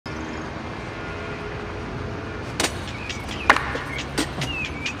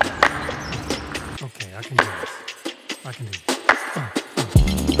I can do.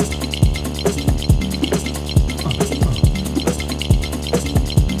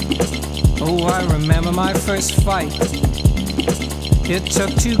 Oh, I remember my first fight. It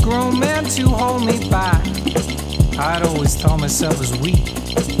took two grown men to hold me back. I'd always thought myself as weak.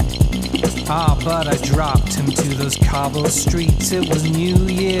 But I dropped him to those cobble streets. It was New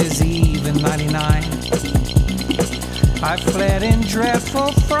Year's Eve in '99. I fled in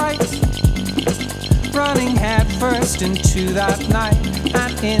dreadful fright, running headfirst into that night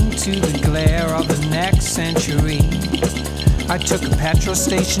and into the glare of the next century. I took a petrol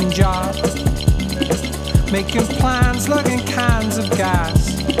station job, making plans, lugging cans of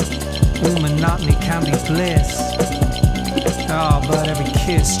gas. Ooh, monotony can be bliss. Oh, but every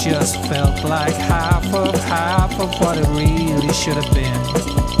kiss just felt like half of what it really should have been.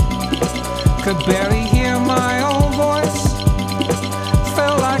 Could barely hear my own voice.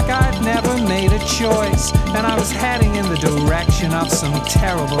 Felt like I'd never made a choice, and I was heading in the direction of some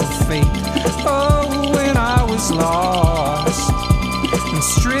terrible fate. Oh, when I was lost and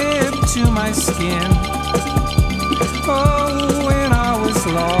stripped to my skin. Oh, when I was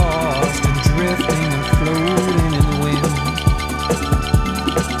lost and drifting and floating in the wind.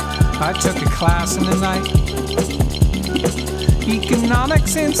 I took a class in the night,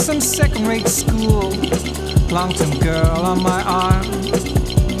 economics in some second-rate school. Long-term girl on my arm.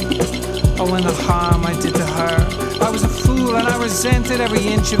 Oh, and the harm I did to her. I was a fool and I resented every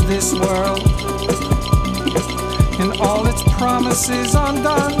inch of this world and all its promises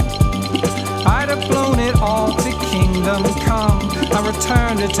undone. I'd have blown it all to kingdom come. I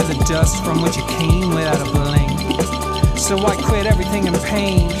returned it to the dust from which it came without a blink. So I quit everything in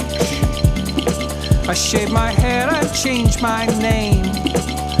pain. I shaved my head and changed my name.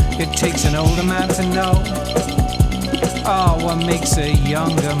 It takes an older man to know. Oh, what makes a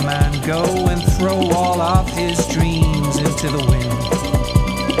younger man go and throw all of his dreams into the wind?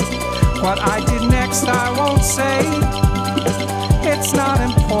 What I did next I won't say. It's not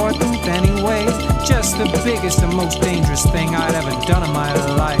important anyway. Just the biggest and most dangerous thing I'd ever done in my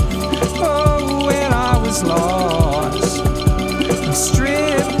life. Oh, when I was lost and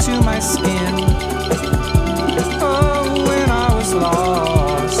stripped to my skin. Oh, when I was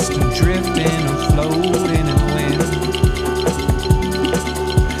lost and drifting and floating in the wind.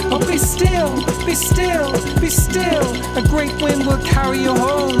 Oh, be still, be still, be still. A great wind will carry you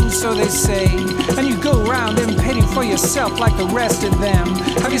home, so they say. And you go round impeding for yourself like the rest of them.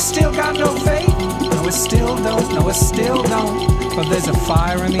 Have you still got no faith? No, I still don't, no, I still don't. But there's a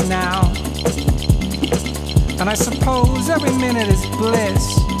fire in me now. And I suppose every minute is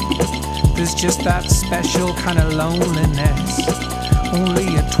bliss. There's just that special kind of loneliness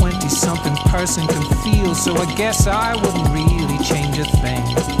only a 20-something person can feel. So I guess I wouldn't really change a thing.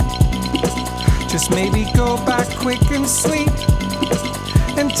 Just maybe go back quick and sweet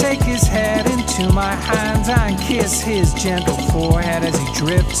and take his head into my hands and kiss his gentle forehead as he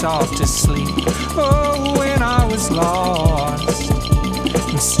drifts off to sleep. Oh, when I was lost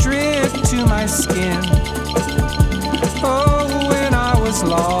and stripped to my skin. Oh, when I was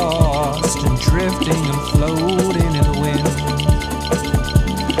lost and drifting and floating in the wind.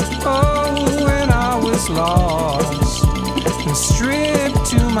 Oh, when I was lost and stripped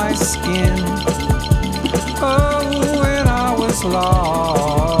to my skin. Oh, when I was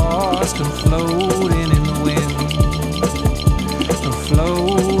lost and floating.